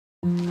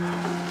This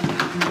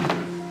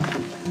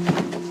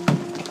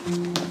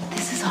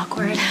is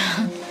awkward.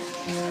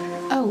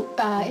 Oh,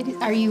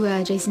 are you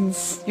you're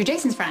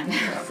Jason's friend?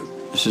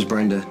 This is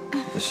Brenda.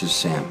 This is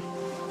Sam.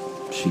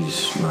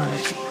 She's my...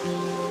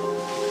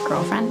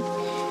 girlfriend?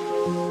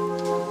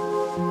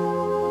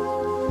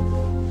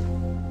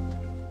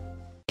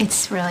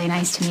 It's really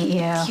nice to meet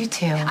you. You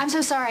too. I'm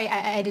so sorry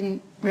I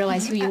didn't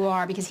realize who you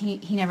are because he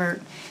never,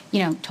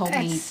 told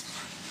me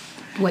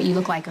what you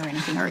look like or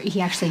anything. Or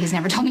he actually has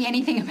never told me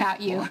anything about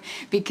you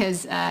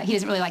because he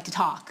doesn't really like to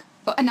talk.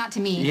 But not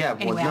to me. Yeah,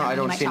 well, anyway, no, I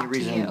don't might see any talk to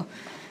reason you.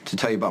 to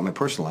tell you about my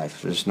personal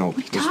life. There's no... What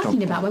are you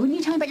talking about? Why wouldn't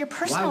you tell me about your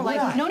personal Why would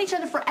life? I? We've known each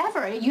other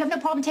forever. You have no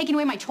problem taking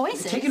away my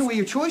choices. Taking away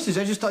your choices?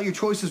 I just thought your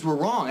choices were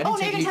wrong. I didn't Oh, now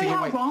you're take going to tell me anything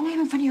how away. wrong I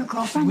am in front of your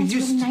girlfriend? We That's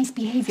just... really nice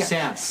behavior.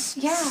 Sam.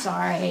 Yeah.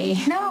 Sorry.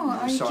 No,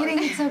 are you sorry.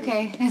 kidding? It's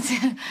okay.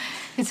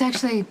 It's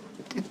actually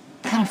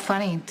kind of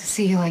funny to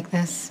see you like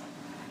this.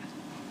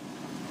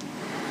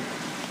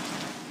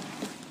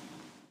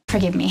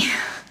 Forgive me.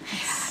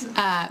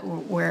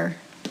 We're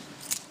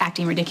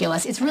acting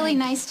ridiculous. It's really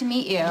nice to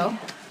meet you.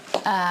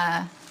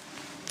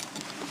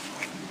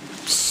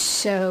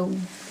 So,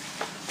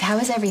 how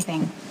is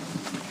everything?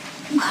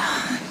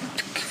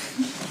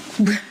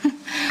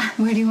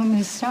 Where do you want me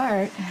to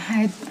start?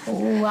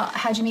 Well,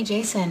 how'd you meet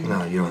Jason?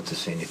 No, you don't have to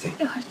say anything.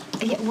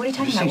 Yeah, what are you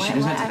talking You're about? saying she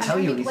doesn't have to tell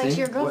you Like anything? to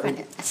your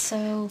girlfriend.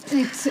 So...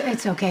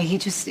 It's okay. He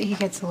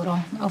gets a little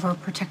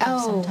overprotective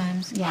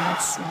sometimes. Yeah,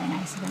 that's really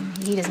nice of him.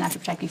 He doesn't have to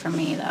protect you from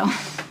me, though.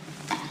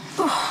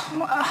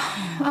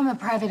 I'm a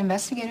private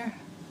investigator.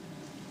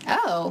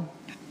 Oh,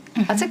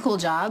 that's a cool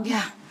job.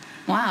 Yeah.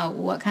 Wow,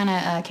 what kind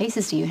of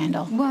cases do you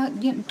handle? Well,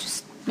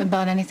 just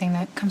about anything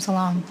that comes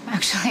along.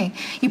 Actually,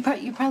 you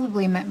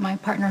probably met my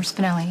partner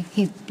Spinelli.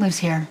 He lives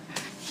here.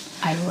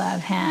 I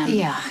love him.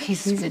 Yeah,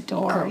 he's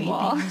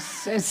adorable. Great.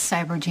 He's a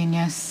cyber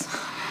genius.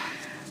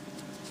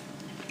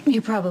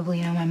 You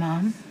probably know my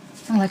mom,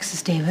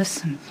 Alexis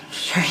Davis. I'm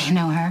sure you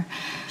know her.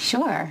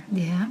 Sure.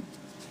 Yeah.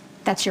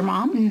 That's your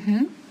mom?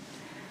 Mm-hmm.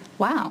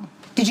 Wow.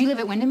 Did you live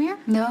at Windermere?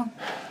 No.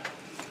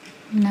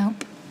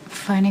 Nope.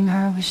 Finding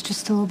her was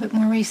just a little bit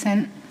more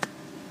recent.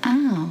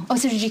 Oh. Oh,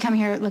 so did you come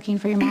here looking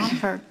for your mom,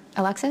 for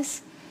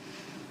Alexis?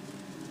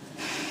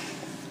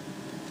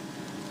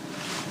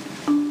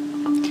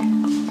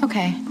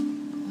 Okay.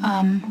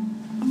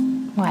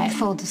 What?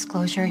 Full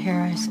disclosure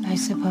here, I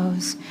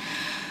suppose.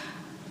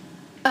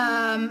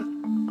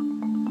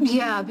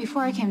 Yeah,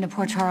 before I came to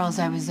Port Charles,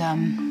 I was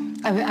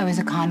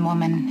a con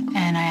woman,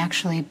 and I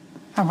actually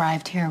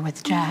arrived here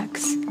with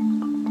Jax.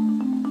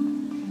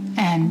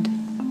 And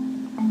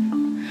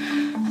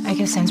I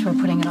guess since we're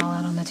putting it all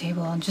out on the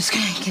table, I'm just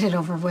gonna get it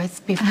over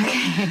with before.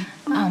 Okay.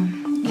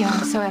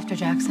 Yeah, so after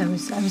Jax, I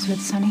was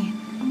with Sonny.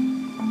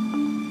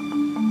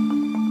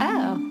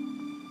 Oh.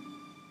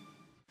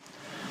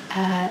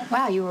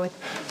 Wow, you were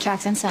with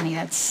Jax and Sonny.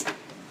 That's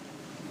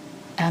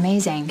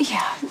amazing.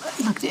 Yeah,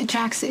 look,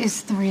 Jax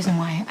is the reason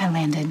why I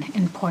landed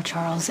in Port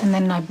Charles, and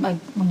then I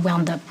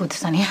wound up with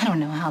Sonny. I don't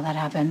know how that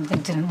happened.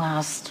 It didn't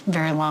last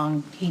very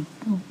long. He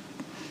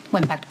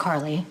went back to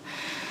Carly.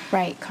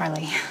 Right,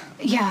 Carly.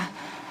 Yeah.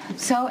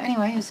 So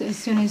anyway, as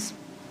soon as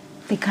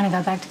they kind of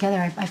got back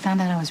together, I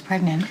found out I was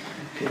pregnant.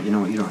 Okay, you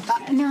know what? You don't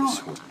have to... No,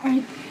 all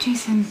right,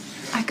 Jason,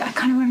 I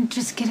kind of want to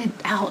just get it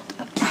out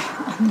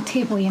on the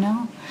table, you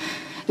know?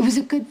 It was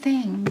a good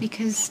thing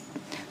because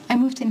I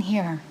moved in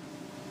here,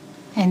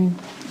 and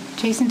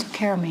Jason took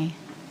care of me,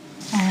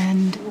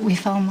 and we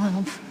fell in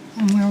love,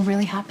 and we were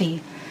really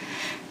happy.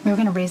 We were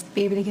going to raise the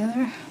baby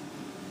together,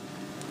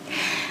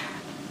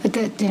 but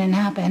that didn't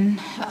happen.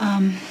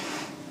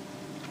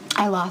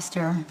 I lost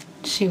her.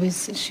 She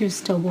was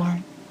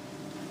stillborn.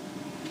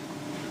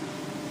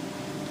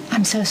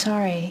 I'm so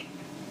sorry.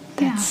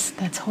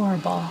 That's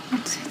horrible.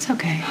 It's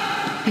okay.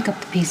 Pick up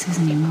the pieces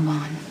and you move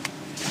on.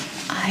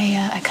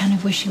 I kind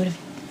of wish you would have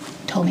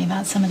told me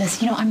about some of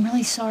this. I'm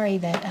really sorry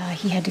that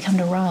he had to come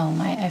to Rome.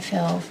 I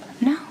feel...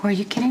 No, are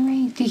you kidding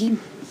me?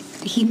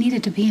 He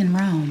needed to be in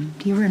Rome.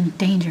 You were in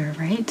danger,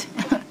 right?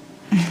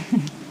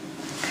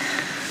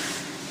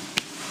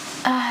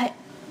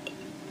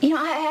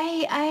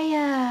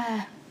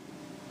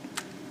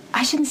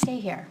 I shouldn't stay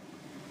here.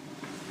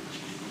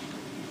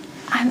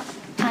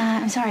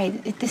 I'm sorry.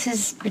 This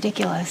is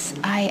ridiculous.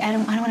 I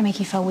don't want to make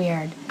you feel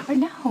weird.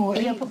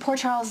 No. But Port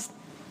Charles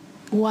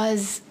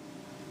was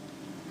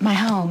my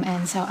home,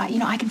 and so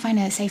I can find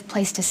a safe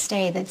place to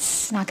stay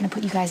that's not going to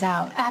put you guys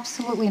out.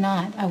 Absolutely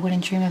not. I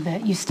wouldn't dream of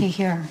it. You stay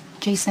here.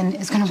 Jason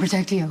is going to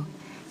protect you.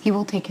 He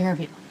will take care of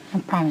you. I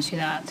promise you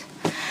that.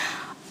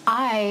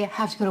 I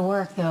have to go to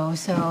work, though,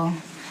 so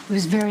it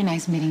was very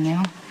nice meeting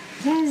you.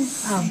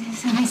 Yes.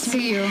 It's nice to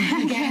see you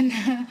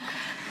again.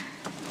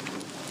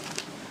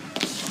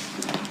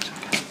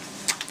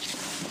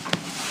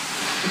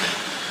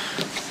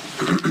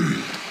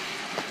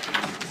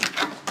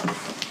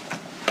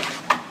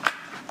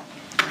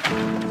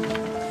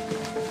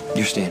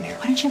 You're staying here.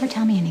 Why don't you ever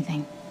tell me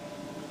anything?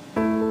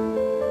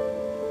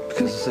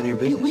 Because business. It's none of your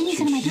business. What do you mean it's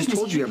none of my She just business?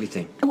 told you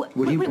everything.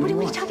 What are you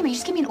want? talking about? You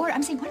just gave me an order.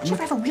 I'm saying, why don't you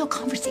ever have a real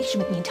conversation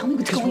with me and tell me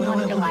what's Because going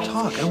on in your I wanna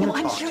life? talk. I wanna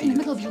I'm talk here to in the you.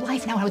 middle of your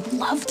life now, and I would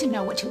love to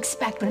know what to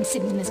expect when I'm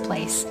sitting in this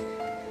place.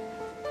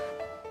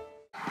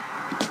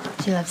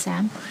 Do you love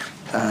Sam?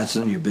 It's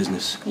none of your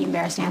business. Are you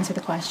embarrassed to answer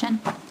the question?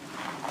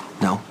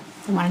 No?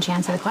 Then why don't you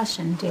answer the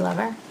question? Do you love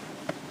her?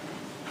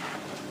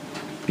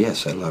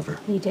 Yes, I love her.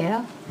 You do?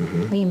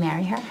 Mm-hmm. Will you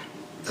marry her?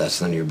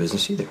 That's none of your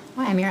business either.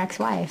 Why? I'm your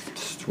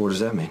ex-wife. What does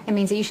that mean? It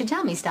means that you should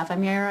tell me stuff.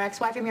 I'm your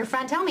ex-wife. I'm your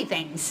friend. Tell me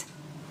things.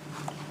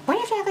 Why do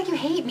you have to act like you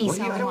hate me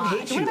so much? I don't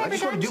hate you. What have I I ever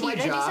just want done to do my you?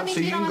 Did I do job something so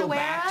you you don't can want go to wear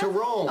back out? to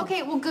Rome.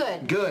 Okay, well,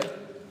 good. Good.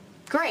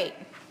 Great.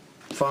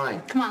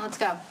 Fine. Come on, let's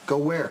go. Go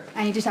where?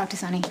 I need to talk to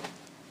Sonny.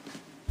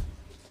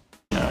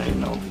 I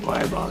didn't know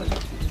why I bothered.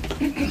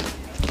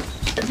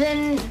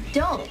 Then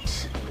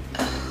don't.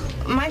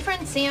 My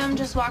friend Sam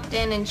just walked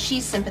in and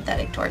she's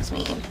sympathetic towards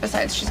me.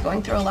 Besides, she's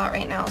going through a lot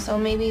right now, so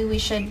maybe we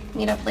should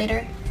meet up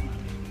later.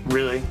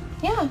 Really?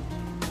 Yeah.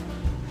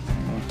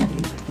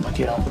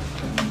 Lucky I don't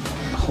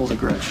hold a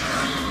grudge.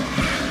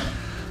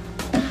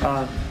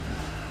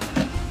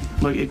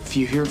 Look, if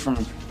you hear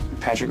from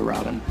Patrick or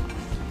Robin,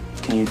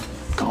 can you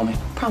call me?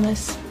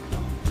 Promise.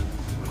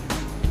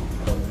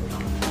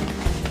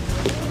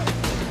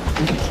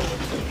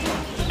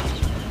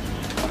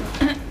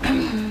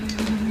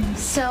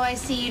 So I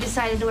see you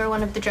decided to wear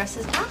one of the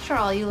dresses. After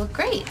all, you look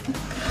great.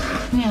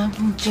 Yeah,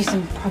 well,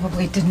 Jason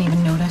probably didn't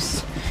even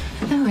notice.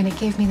 Oh, and it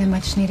gave me the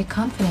much-needed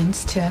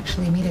confidence to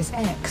actually meet his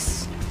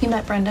ex. You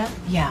met Brenda?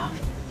 Yeah,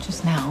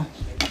 just now.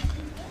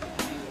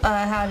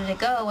 How did it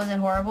go? Was it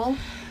horrible?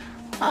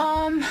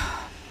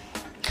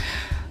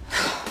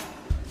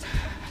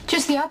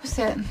 Just the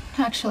opposite,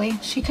 actually.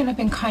 She could have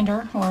been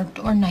kinder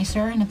or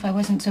nicer, and if I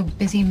wasn't so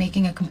busy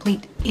making a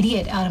complete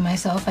idiot out of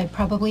myself, I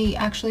probably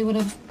actually would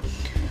have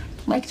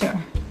liked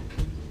her.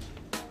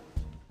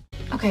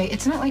 Okay,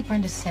 it's not like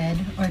Brenda said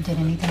or did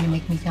anything to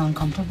make me feel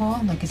uncomfortable.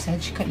 Like I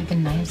said, she couldn't have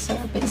been nicer,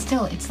 but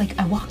still, it's like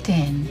I walked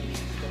in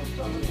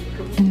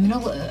the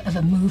middle of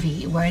a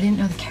movie where I didn't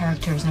know the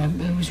characters,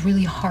 and it was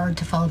really hard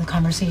to follow the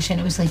conversation.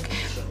 It was like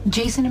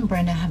Jason and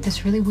Brenda have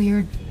this really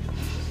weird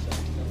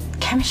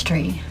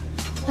chemistry.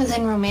 As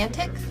in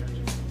romantic?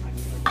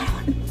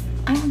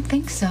 I don't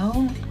think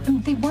so. I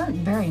mean, they weren't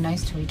very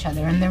nice to each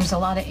other, and there was a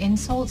lot of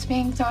insults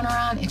being thrown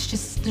around. It's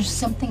just, there's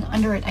something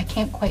under it I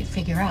can't quite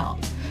figure out.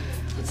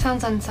 It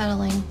sounds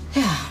unsettling.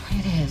 Yeah,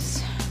 it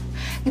is.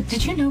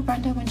 Did you know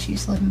Brenda when she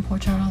used to live in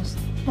Port Charles?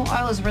 Well,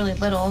 I was really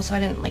little, so I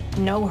didn't,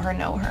 know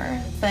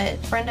her.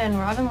 But Brenda and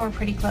Robin were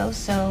pretty close,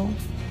 so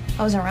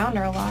I was around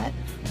her a lot.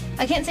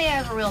 I can't say I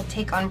have a real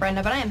take on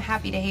Brenda, but I am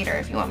happy to hate her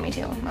if you want me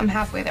to. I'm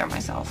halfway there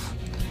myself.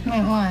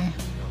 Wait, why?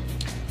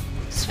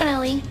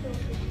 Spinelli.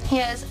 He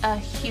has a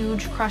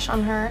huge crush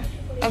on her.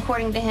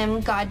 According to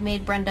him, God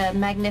made Brenda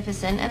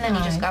magnificent, and then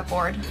he just got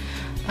bored.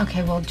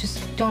 Okay, well,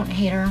 just don't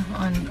hate her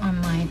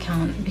on my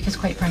account, because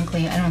quite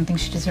frankly, I don't think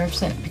she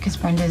deserves it, because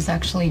Brenda is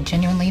actually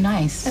genuinely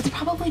nice. That's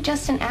probably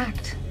just an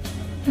act.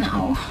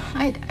 No,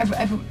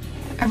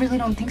 I really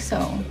don't think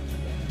so.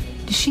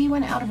 She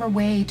went out of her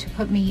way to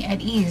put me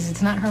at ease.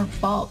 It's not her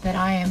fault that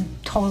I am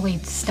totally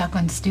stuck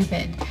on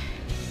stupid.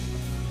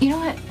 You know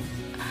what?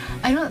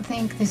 I don't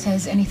think this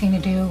has anything to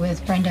do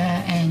with Brenda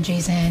and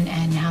Jason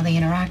and how they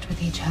interact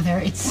with each other.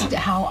 It's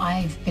how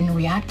I've been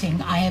reacting.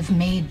 I have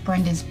made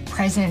Brenda's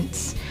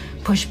presence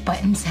push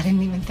buttons that I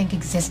didn't even think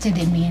existed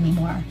in me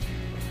anymore.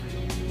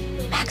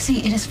 Maxie,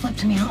 it has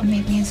flipped me out and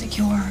made me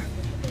insecure.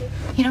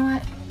 You know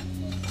what?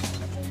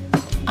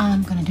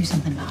 I'm gonna do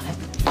something about it.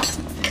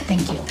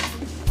 Thank you.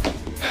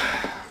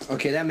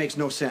 Okay, that makes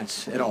no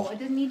sense at all. It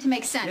doesn't need to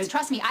make sense.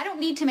 Trust me, I don't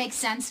need to make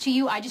sense to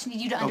you. I just need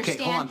you to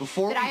understand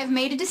hold on. that I have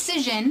made a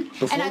decision.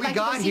 Before and I'd we like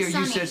got to go see here, you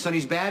Sonny. said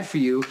Sonny's bad for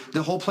you.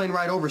 The whole plane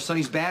ride over,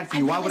 Sonny's bad for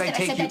you. Why would I take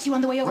you? I said that to you on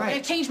the way over, Right. but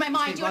I've changed my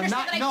mind. Do you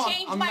understand that I've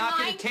changed I'm my not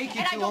gonna mind? take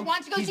you And I to don't him.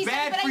 want to go He's see Sonny,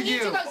 bad but I for need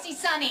to you. go see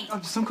Sonny.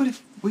 So good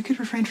if we could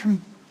refrain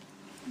from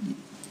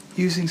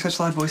using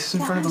such loud voices in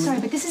Yeah, front I'm of him. sorry,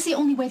 but this is the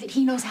only way that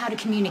he knows how to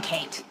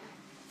communicate.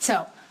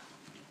 So,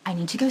 I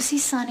need to go see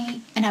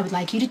Sonny, and I would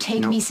like you to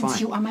take me since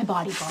fine. you are my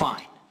bodyguard.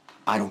 Fine.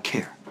 I don't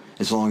care.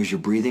 As long as you're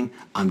breathing,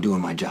 I'm doing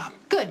my job.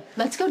 Good.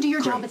 Let's go do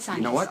your job Great. at Sonny's.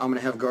 You know what? I'm going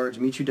to have guards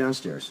meet you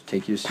downstairs.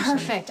 Take you to see Sonny.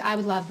 Perfect. I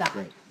would love that.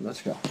 Great.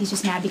 Let's go. He's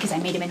just mad because I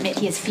made him admit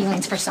he has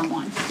feelings for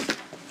someone.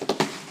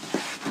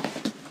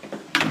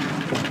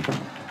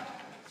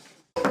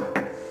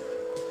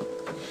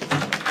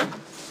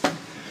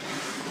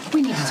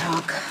 We need to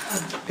talk.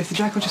 If the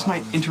Jackal just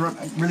might interrupt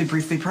really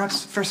briefly,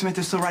 perhaps First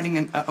Samantha's still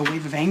riding a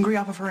wave of anger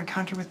off of her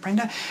encounter with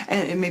Brenda,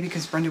 and maybe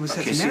because Brenda was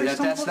set Okay, to see, marriage.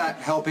 that's not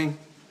helping.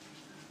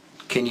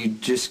 Can you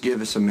just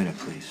give us a minute,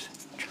 please?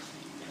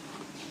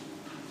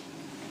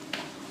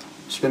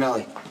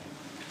 Spinelli.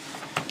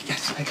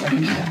 Yes, I can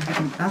do that. I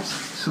can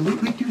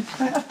absolutely do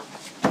that.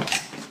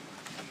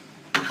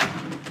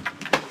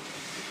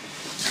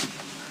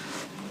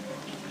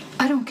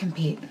 I don't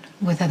compete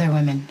with other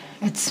women.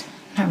 It's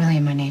not really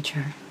in my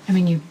nature. I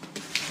mean, you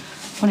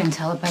wouldn't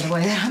tell it by the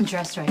way that I'm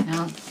dressed right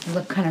now. I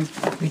look kind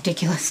of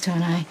ridiculous,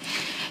 don't I?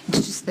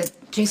 It's just that,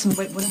 Jason,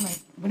 what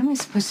what am I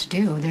supposed to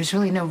do? There's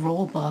really no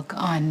rule book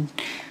on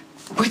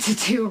what to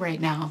do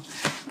right now.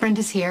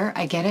 Brenda's here.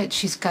 I get it.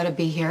 She's got to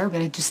be here,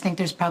 but I just think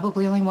there's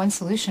probably only one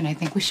solution. I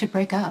think we should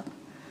break up.